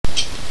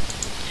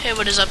Hey,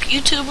 what is up,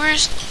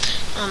 YouTubers?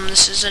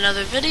 This is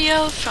another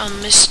video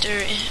from Mr.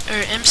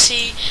 or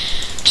MC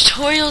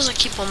Tutorials. I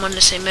keep on wanting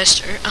to say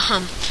Mr.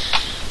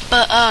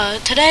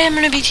 But today I'm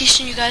going to be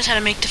teaching you guys how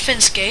to make the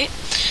fence gate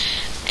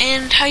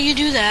and how you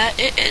do that.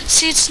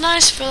 It's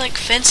nice for like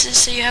fences,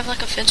 so you have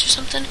like a fence or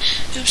something.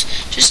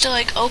 Oops, just to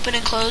like open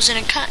and close, and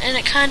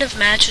it kind of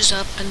matches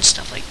up and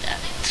stuff like that.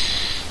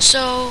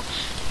 So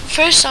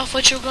first off,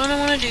 what you're going to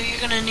want to do, you're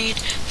going to need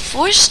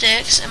 4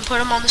 sticks and put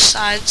them on the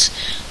sides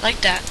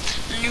like that.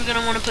 Then you're going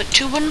to want to put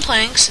 2 wooden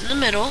planks in the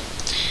middle,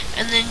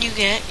 and then you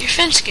get your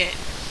fence gate.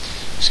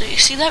 So you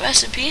see that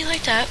recipe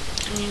like that,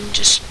 and you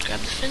just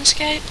grab the fence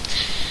gate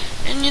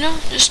and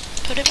just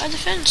put it by the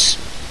fence.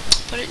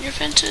 Put it in your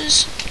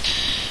fences.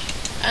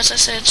 As I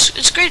said,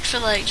 it's great for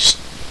like just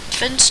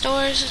fence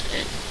stores.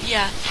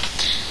 Yeah.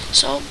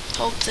 So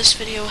hope this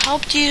video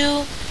helped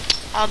you.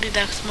 I'll be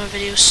back with more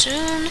videos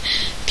soon.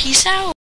 Peace out.